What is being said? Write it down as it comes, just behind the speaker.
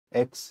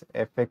x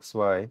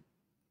fxy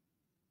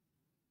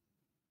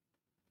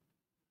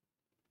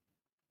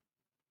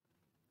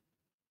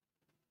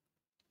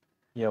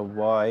या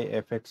y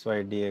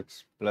fxy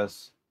dx plus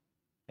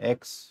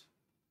x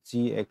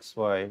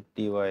gxy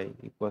dy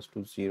equals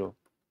to 0.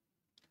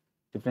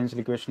 Differential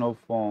equation of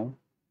form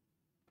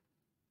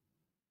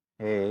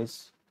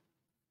is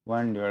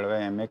 1 divided by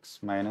mx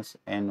minus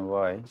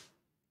ny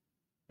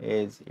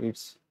is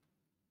its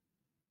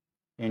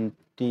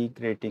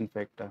integrating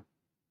factor.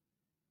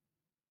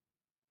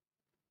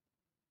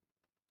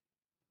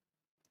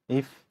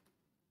 If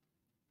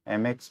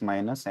mx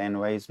minus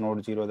ny is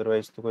not 0,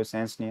 otherwise तो कोई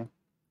sense नहीं है.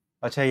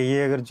 अच्छा,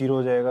 ये अगर 0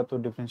 हो जाएगा तो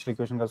डिफरेंशियल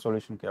इक्वेशन का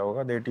सॉल्यूशन क्या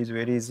होगा? That is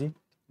very easy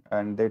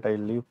and that I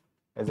leave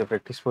as a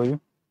practice for you.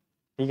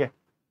 ठीक है.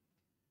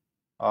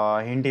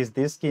 हिंट इज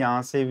दिस कि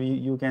यहाँ से भी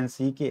यू कैन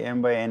सी कि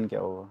m बाई n क्या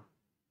होगा.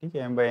 ठीक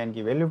है, m बाई n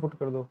की वैल्यू पुट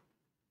कर दो,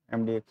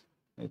 m dx,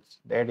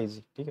 it's that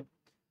easy. ठीक है.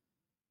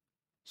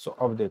 सो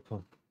अब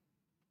देखो,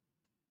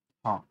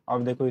 हाँ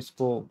अब देखो,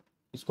 इसको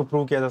इसको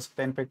प्रूव किया जा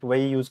सकता है. इनफैक्ट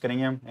वही यूज़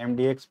करेंगे हम. m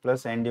dx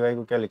plus n dy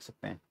को क्या लिख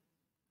सकते हैं?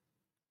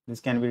 This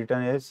can be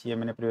return as, ये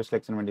मैंने प्रीवियस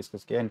लेक्चर में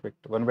डिस्कस किया.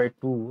 In fact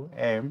 1/2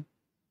 m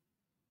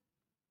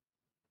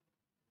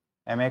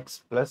mx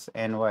plus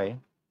ny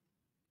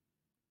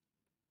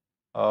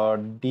और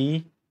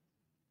D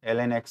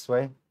ln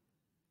xy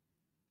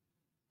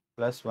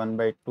plus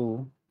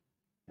 1/2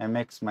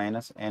 mx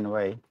minus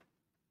ny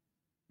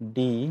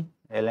D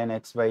ln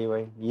x by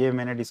Y. ये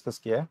मैंने डिस्कस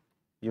किया है,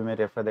 you may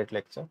refer that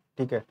lecture.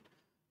 ठीक है,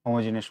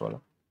 होमोजीनियस वाला.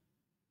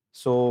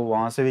 सो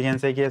वहाँ से भी कैन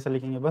से कि ऐसा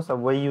लिखेंगे. बस अब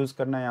वही यूज़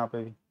करना है यहाँ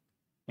पे भी.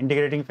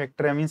 इंटीग्रेटिंग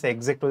फैक्टर है मीन्स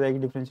एग्जैक्ट हो जाएगी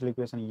डिफरेंशियल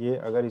इक्वेशन. ये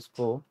अगर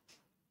इसको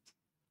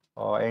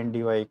और एन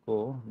डी वाई को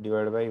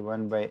divide by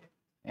 1 by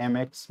M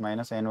x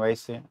minus N Y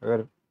से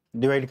अगर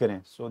डिवाइड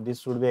करें, so this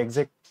should be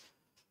exact.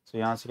 सो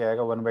यहाँ से क्या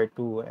आएगा?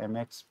 1/2 M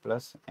x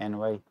plus N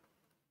Y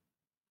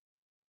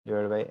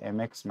divide by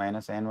M x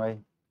minus N Y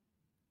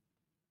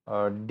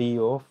D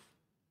of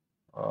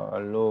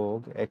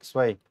log x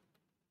Y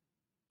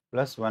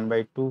plus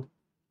 1/2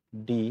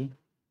 D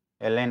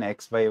L N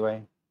x by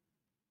Y.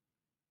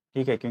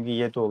 ठीक है, क्योंकि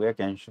ये तो हो गया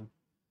कैंसिल,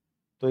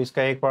 तो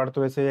इसका एक पार्ट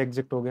तो वैसे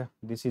एग्जैक्ट हो गया.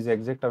 This is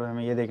exact. अब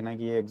हमें ये देखना है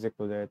कि ये एग्जैक्ट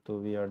हो जाए, तो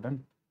वी आर डन.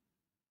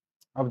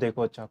 अब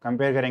देखो, अच्छा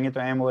कंपेयर करेंगे तो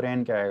m और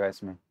n क्या आएगा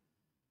इसमें?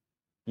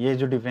 ये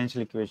जो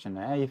डिफरेंशियल इक्वेशन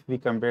है, if we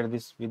compare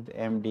this with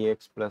m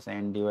dx plus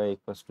n dy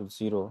equals to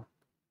 0,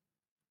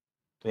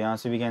 तो यहाँ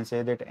से we can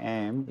say that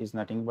m is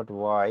nothing but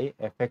y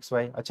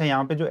fxy. अच्छा,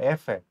 यहाँ पे जो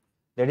f है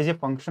that is a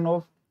function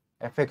of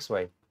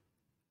fxy.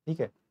 ठीक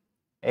है,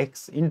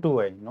 x into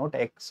Y, not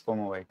x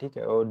comma Y. ठीक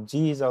है, और g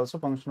is also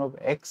function of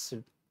x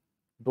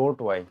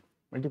dot Y,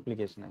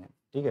 multiplication है.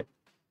 ठीक है.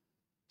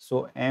 सो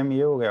m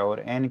ये हो गया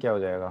और n क्या हो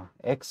जाएगा?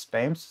 x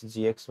टाइम्स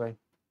जी एक्स वाई.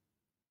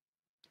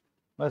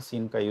 बस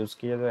इनका यूज़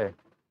किया जाए.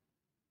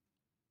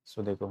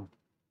 सो देखो,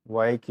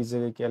 y की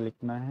जगह क्या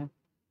लिखना है?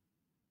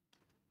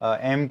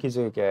 m की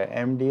जगह क्या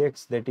है? m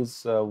dx that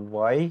is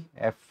y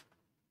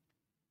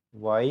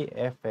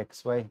f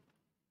x y.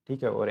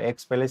 ठीक है, और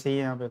x पहले से ही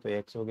है यहाँ पे, तो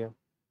x हो गया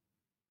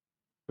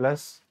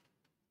प्लस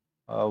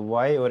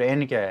y और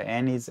n क्या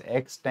है? n is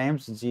x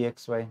times ji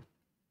x Y.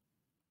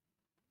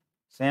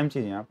 Same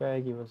चीज़ यहाँ पे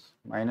आएगी, बस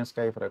माइनस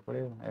का ही फर्क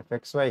पड़ेगा. F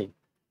x Y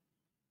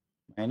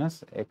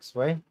minus x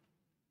Y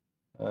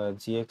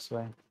ji x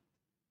Y.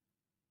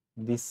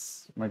 This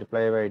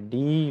multiply by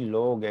D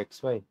log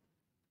x Y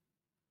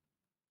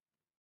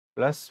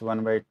plus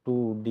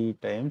 1/2 D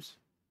times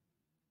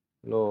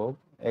log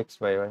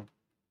x by Y.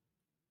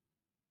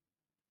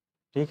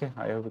 ठीक है,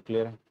 I hope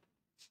clear है.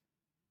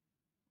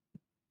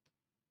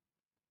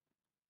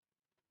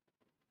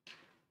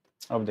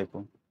 अब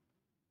देखो,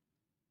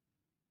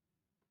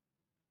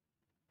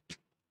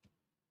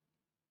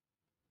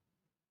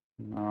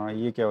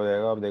 ये क्या हो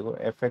जाएगा? अब देखो,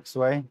 एफ एक्स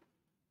वाई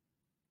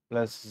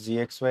प्लस जी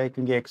एक्स वाई,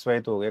 क्योंकि एक्स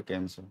वाई तो हो गया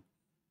cancel,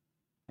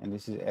 and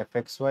this is F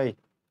x Y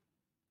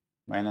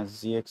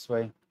minus ji x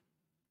Y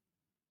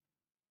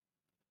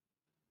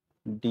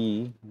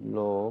D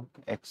log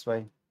x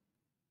Y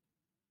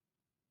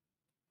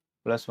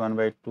plus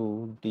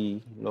 1/2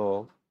 D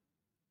log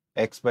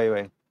x by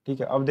Y. ठीक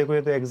है, अब देखो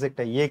ये तो एग्जैक्ट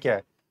है. ये क्या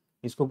है?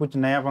 इसको कुछ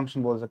नया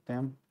फंक्शन बोल सकते हैं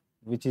हम,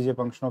 which is a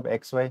function of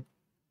x Y.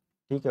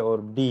 ठीक है,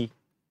 और डी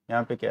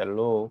यहाँ पे क्या है?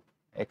 log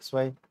x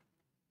Y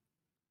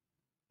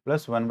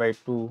plus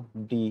 1/2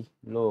 D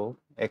log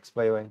x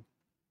by Y,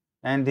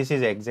 and this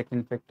is exact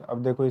in fact.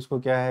 अब देखो इसको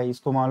क्या है?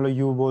 इसको मान लो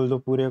यू बोल दो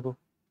पूरे को,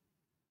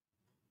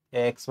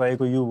 या एक्स वाई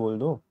को यू बोल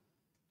दो,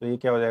 तो ये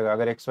क्या हो जाएगा?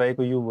 अगर एक्स वाई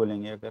को यू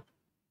बोलेंगे, अगर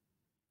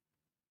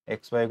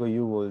एक्स वाई को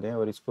यू बोल दें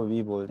और इसको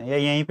वी बोल दें, या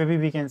यहीं पे भी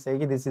वी कैन से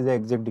कि this is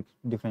exact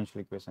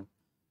differential equation,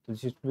 तो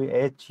this is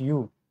H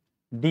U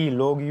D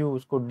log you,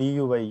 उसको डी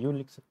यू बाई यू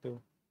लिख सकते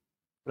हो,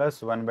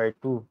 प्लस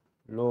 1/2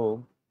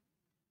 log,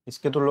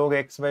 इसके तो log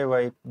एक्स बाई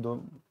वाई दो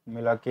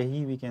मिला के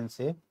ही वी कैन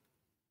से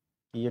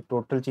कि ये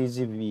टोटल चीज़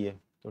ही वी है,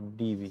 तो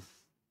D we,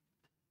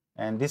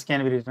 and this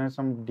can be written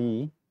from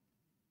D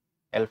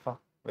alpha,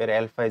 where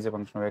alpha is a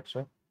function of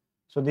xy.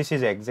 So this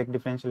is exact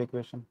differential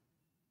equation.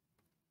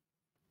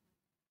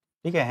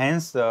 ठीक है।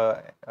 Hence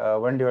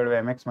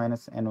 1/mx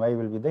minus ny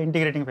will be the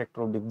integrating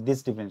factor of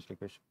this differential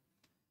equation.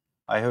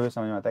 I hope ये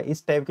समझ में आता है।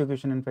 इस type के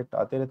question in fact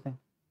आते रहते हैं।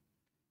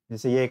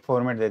 जैसे ये एक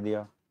फॉर्मेट दे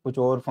दिया, कुछ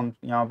और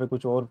फंक्शन यहाँ पे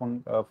कुछ और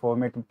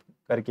फॉर्मेट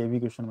करके भी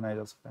क्वेश्चन बनाया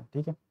जा सकता है।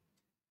 ठीक है,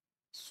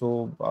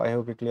 सो आई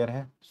होप ये क्लियर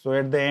है। सो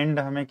एट द एंड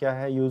हमें क्या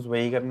है, यूज़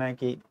वही करना है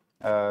कि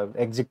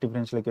एग्जैक्ट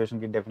डिफरेंशियल इक्वेशन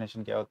की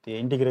डेफिनेशन क्या होती है,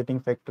 इंटीग्रेटिंग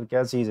फैक्टर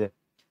क्या चीज़ है,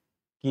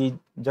 कि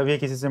जब ये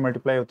किसी से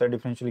मल्टीप्लाई होता है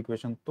डिफरेंशियल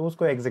इक्वेशन तो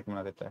उसको एग्जैक्ट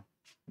बना देता है।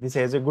 This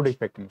has a good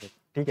effect in fact.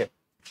 ठीक है,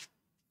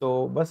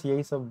 तो बस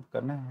यही सब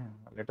करना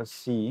है। Let us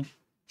C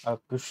a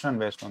question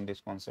based on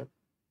this concept.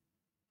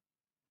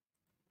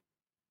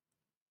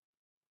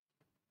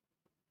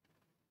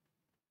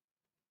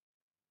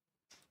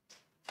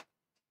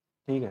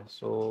 ठीक है,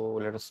 so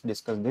let us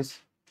discuss this.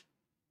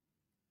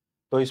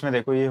 तो इसमें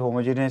देखो ये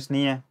होमोजीनियस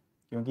नहीं है,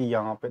 क्योंकि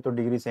यहाँ पे तो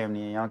डिग्री सेम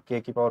नहीं है। यहाँ के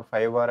की पावर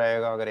 5 बार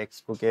आएगा अगर x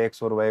को के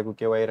एक्स और y को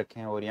के वाई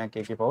रखें, और यहाँ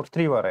के की पावर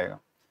 3 बार आएगा।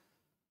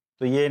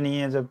 तो ये नहीं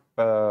है। जब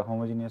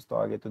होमोजीनियस तो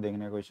आगे तो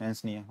देखने का कोई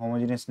चांस नहीं है।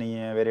 होमोजीनियस नहीं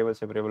है, वेरिएबल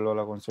सेपरेबल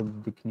वाला कॉन्सेप्ट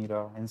दिख नहीं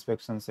रहा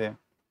इंस्पेक्शन से,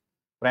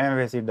 prima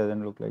facie it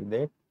doesn't look like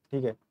that.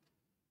 ठीक है,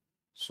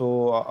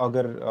 सो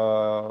अगर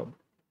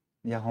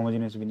यह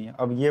होमोजीनियस भी नहीं है।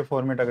 अब ये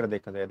फॉर्मेट अगर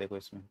देखा जाए, देखो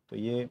इसमें तो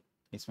ये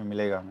इसमें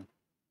मिलेगा हमें।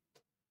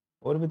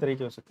 और भी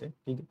तरीके हो सकते हैं।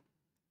 ठीक है,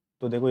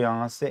 तो देखो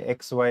यहाँ से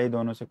एक्स वाई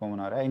दोनों से कॉमन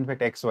आ रहा है,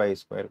 in fact x Y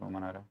square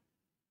common आ रहा है।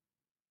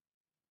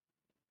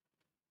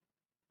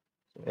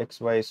 तो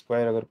एक्स वाई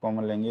स्क्वायर अगर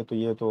कॉमन लेंगे तो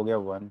ये तो हो गया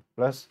 1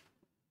 प्लस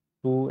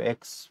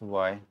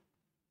 2xy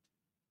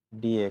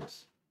dx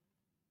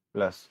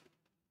प्लस,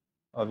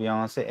 अब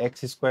यहाँ से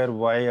एक्स स्क्वायर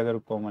वाई अगर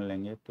कॉमन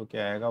लेंगे तो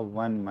क्या आएगा,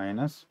 1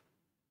 minus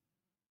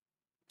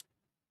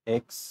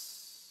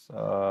x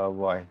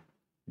Y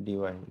D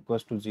Y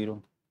equals to 0।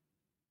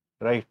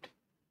 Right,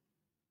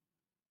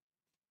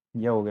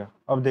 ये हो गया।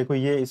 अब देखो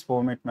ये इस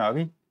फॉर्मेट में आ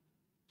गई।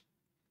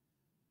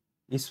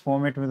 इस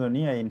फॉर्मेट में तो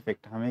नहीं है।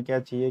 इनफैक्ट हमें क्या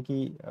चाहिए कि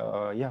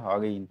यह आ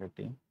गई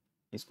इनफैक्ट।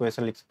 इसको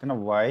ऐसा लिख सकते हैं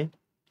ना, Y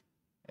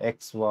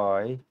x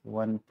Y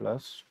 1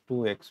 plus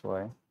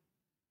 2xy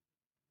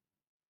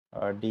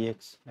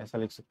dx ऐसा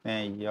लिख सकते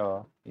हैं,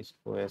 या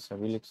इसको ऐसा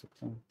भी लिख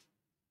सकते हैं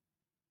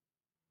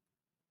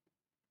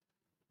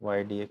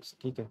y dx।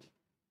 ठीक है,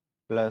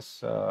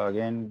 plus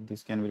again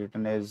this can be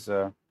written as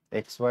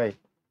x Y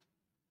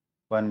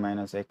 1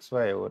 minus x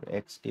Y और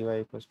x D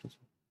Y equal to.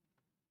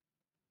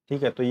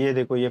 ठीक है, तो ये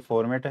देखो ये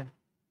फॉर्मेट है।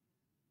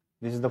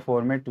 This is the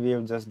format we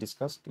have just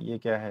discussed. ये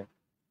क्या है,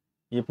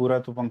 ये पूरा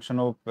तो फंक्शन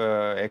ऑफ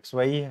एक्स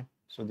वाई है।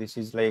 So this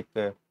is like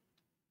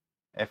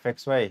F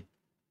x Y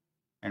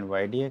and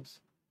Y D x,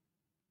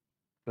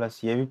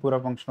 plus ये भी पूरा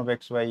फंक्शन ऑफ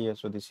एक्स वाई है।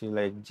 So this is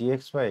like ji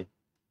x Y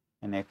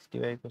and x D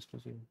Y equal to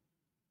 0।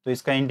 तो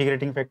इसका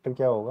integrating factor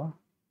क्या होगा।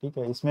 ठीक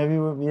है, इसमें भी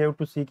वी हैव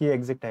टू सी कि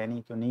एग्जैक्ट है,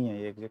 नहीं तो नहीं है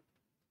ये एग्जैक्ट।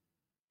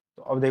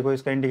 तो अब देखो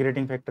इसका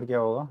इंटीग्रेटिंग फैक्टर क्या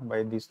होगा।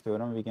 By this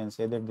theorem we can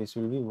say that this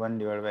will be 1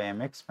 divide by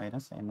M x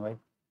minus N Y.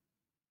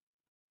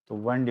 तो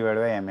 1 डिवाइड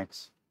बाई एम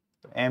एक्स,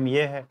 तो एम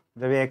ये है,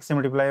 जब ये एक्स से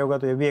मल्टीप्लाई होगा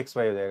तो ये भी एक्स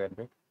वाई हो जाएगा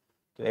इनफेक्ट।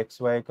 तो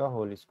एक्स वाई का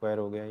होल स्क्वायर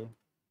हो गया ये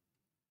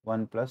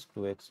 1 plus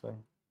 2xy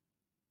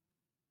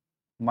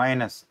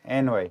minus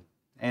N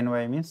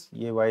Y means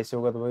ये वाई से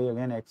होगा तो वही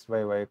अगेन एक्स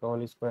वाई वाई का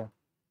होल स्क्वायर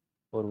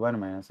और 1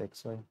 माइनस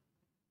एक्स वाई।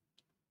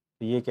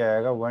 तो ये क्या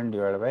आएगा, 1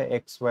 डिवाइड बाई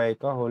एक्स वाई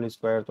का होल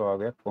स्क्वायर तो आ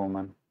गया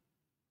कॉमन।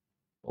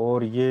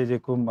 और ये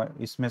देखो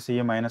इसमें से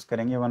ये माइनस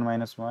करेंगे, 1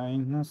 minus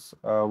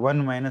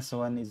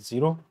 1 is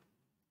 0,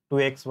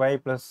 2xy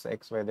plus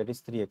xy that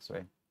is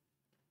 3xy।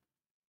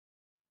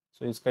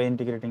 सो इसका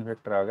इंटीग्रेटिंग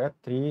फैक्टर आ गया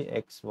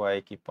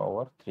 3xy की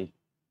पावर 3।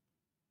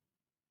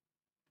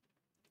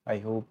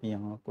 आई होप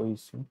यहाँ कोई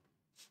इश्यू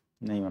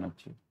नहीं होना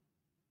चाहिए।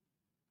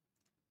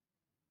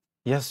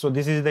 Yes, so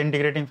this is the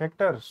integrating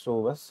factor.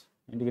 सो बस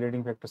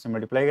इंटीग्रेटिंग फैक्टर से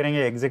मल्टीप्लाई करेंगे,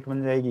 एग्जैक्ट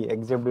बन जाएगी।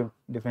 एग्जैक्ट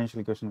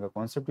डिफरेंशियल इक्वेशन का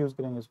कॉन्सेप्ट यूज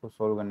करेंगे इसको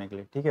सॉल्व करने के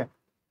लिए। ठीक है,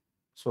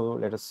 सो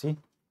लेट अस सी।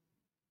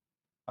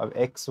 अब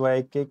एक्स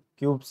वाई के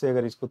क्यूब से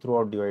अगर इसको थ्रू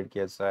आउट डिवाइड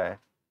किया जाए,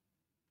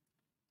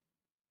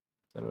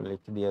 चलो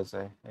लिख दिया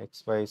जाए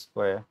x Y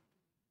square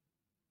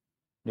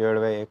divide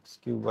by x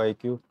cube Y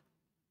cube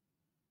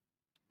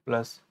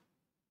plus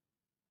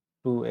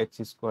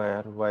 2x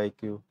square Y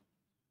cube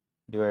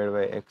divide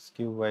by x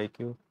cube Y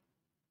cube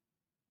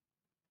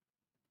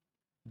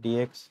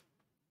dx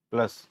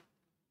plus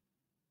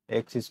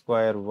x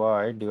square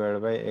Y divide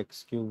by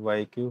x cube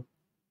Y cube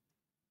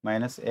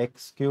minus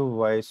x cube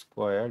Y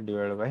square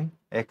divide by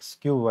x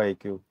cube Y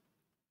cube.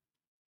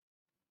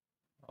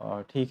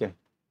 और ठीक है,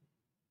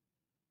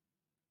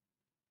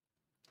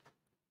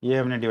 ये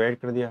हमने divide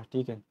कर दिया।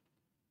 ठीक है,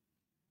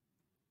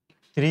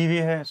 3 भी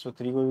है, सो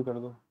 3 को भी कर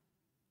दो।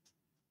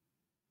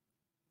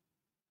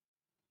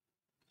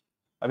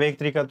 अब एक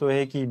तरीका तो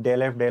है कि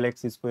डेल एफ डेल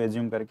एक्स इसको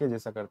एज्यूम करके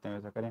जैसा करते हैं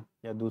वैसा करें,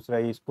 या दूसरा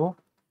ही इसको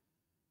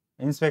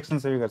इंस्पेक्शन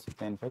से भी कर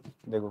सकते हैं। इनफैक्ट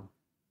देखो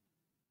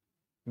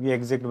ये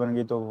एग्जैक्ट बन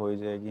गई तो हो ही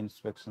जाएगी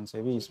इंस्पेक्शन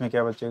से भी। इसमें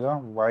क्या बचेगा,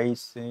 y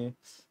से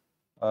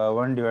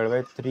 1 divide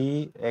by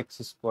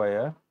 3x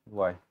square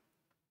y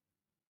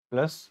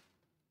plus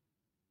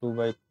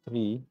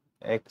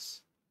 2/3x,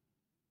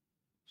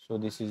 so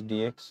this is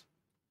dx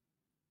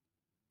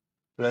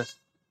plus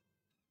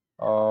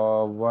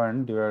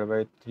 1 divide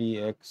by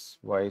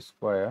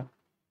 3xy²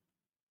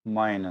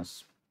 minus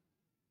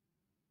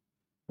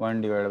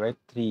 1 divided by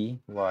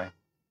 3y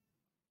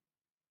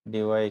dy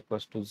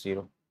equals to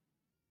 0.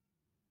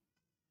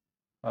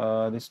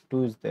 This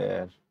 2 is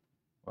there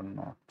or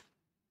not?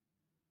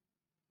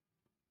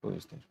 2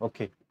 is there.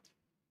 Okay.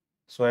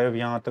 So अब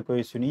यहाँ तक कोई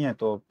issue नहीं है,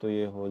 तो अब तो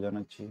ये हो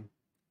जाना चाहिए.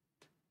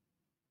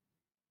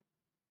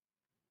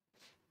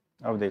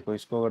 अब देखो,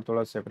 इसको अगर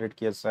थोड़ा सेपरेट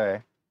किया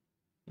जाए,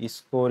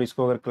 इसको और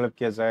इसको अगर क्लब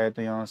किया जाए,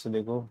 तो यहाँ से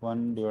देखो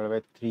 1 डिवाइड बाई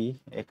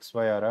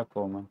 3xy आ रहा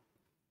कॉमन,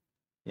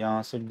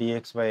 यहाँ से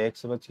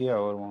dx/x बच गया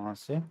और वहाँ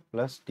से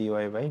प्लस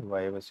dy/y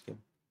बच गया,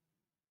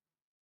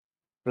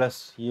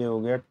 प्लस ये हो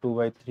गया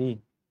 2/3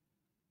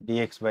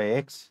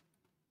 dx/x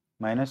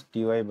minus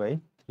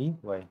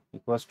dy/3y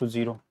equals to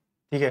 0.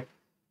 ठीक है.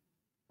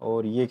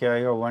 और ये क्या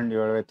आएगा 1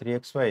 डिवाइड बाई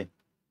 3xy,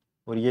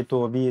 और ये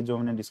तो अभी जो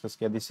हमने डिस्कस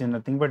किया, this is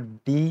nothing but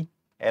D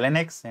ln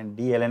x and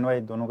D ln y,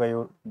 दोनों का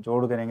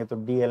जोड़ करेंगे तो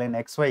डी ln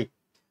xy,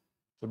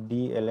 तो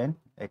डी ln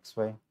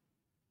xy.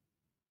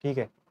 ठीक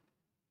है.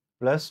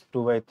 प्लस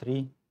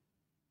 2/3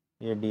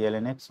 ये डी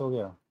ln x हो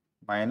गया,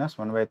 माइनस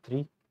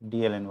 1/3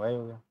 डी ln y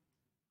हो गया.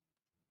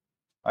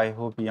 आई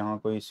होप यहाँ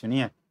कोई इश्यू नहीं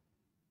है.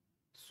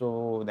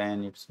 So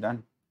then it's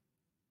done.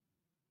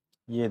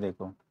 ये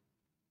देखो,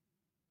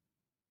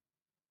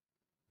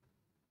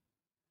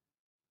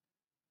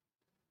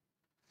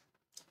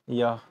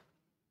 या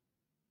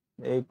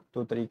एक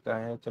तो तरीका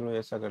है, चलो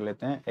ऐसा कर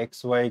लेते हैं,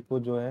 एक्स वाई को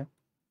जो है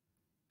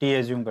टी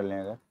एज्यूम कर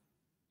लेंगे,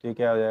 तो ये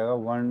क्या हो जाएगा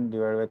 1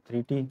 divide by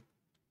 3t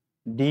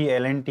D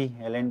L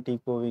N T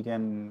को वी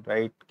कैन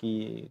राइट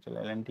की,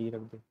 चलो LNT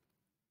रख दे,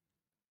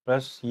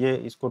 प्लस ये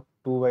इसको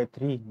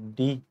 2/3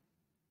 डी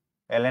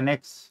ln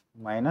x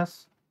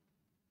माइनस,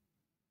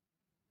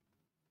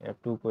 या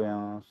 2 को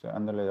यहाँ से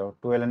अंदर ले जाओ,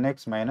 2 ln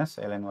x minus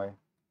ln y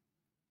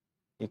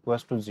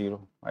equals to 0.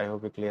 I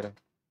hope ये क्लियर है.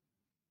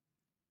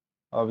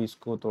 अब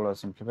इसको थोड़ा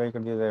सिंप्लीफाई कर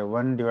दिया जाए,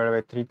 1 डिवाइड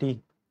बाई 3t,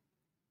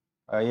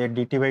 ये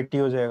dt/t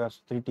हो जाएगा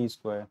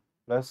 3t²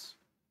 plus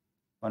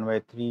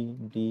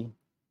 1/3 D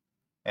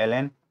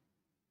ln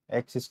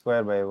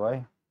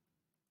x²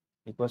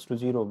 equals to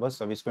 0.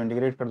 बस अब इसको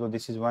इंटीग्रेट कर दो.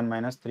 This is 1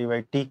 minus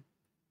 3/t,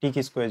 T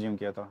किसको एज्यूम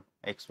किया था,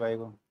 xy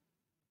को,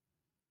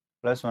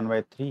 plus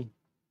 1/3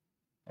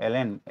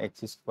 ln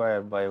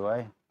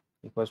x²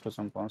 equals to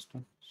some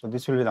constant. So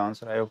this will be the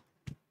answer. I hope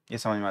ये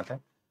समझ में आता है.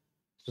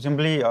 तो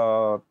सिंपली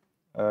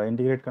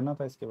इंटीग्रेट करना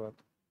था इसके बाद.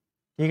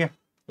 ठीक है.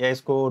 या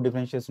इसको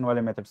डिफरेंशिएशन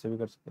वाले मेथड से भी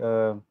कर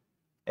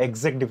सकते,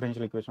 एग्जैक्ट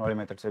डिफरेंशियल इक्वेशन वाले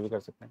मेथड से भी कर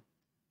सकते हैं.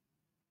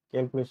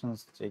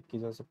 कैलकुलेशंस चेक की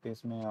जा सकती है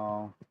इसमें.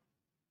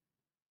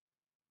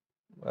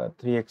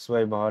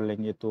 3xy बाहर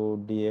लेंगे तो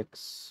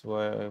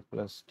dxy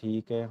प्लस,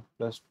 ठीक है,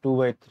 प्लस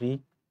 2/3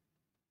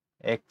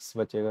 x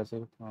बचेगा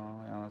सिर्फ,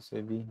 हाँ यहाँ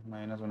से भी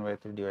माइनस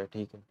 1/3 dy.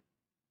 ठीक है.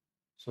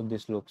 So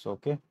this looks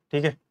okay.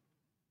 ठीक है.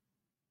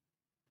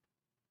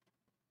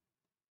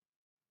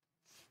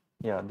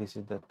 या this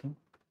is the thing.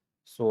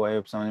 So I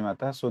hope समझ में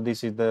आता है. So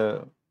this is the,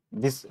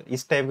 this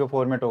इस टाइप का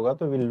फॉर्मेट होगा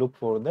तो will look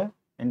for the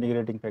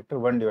integrating factor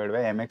 1 divide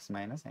by mx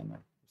minus ny.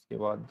 उसके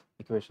बाद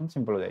इक्वेशन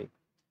सिंपल हो जाएगी.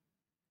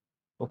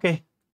 ओके.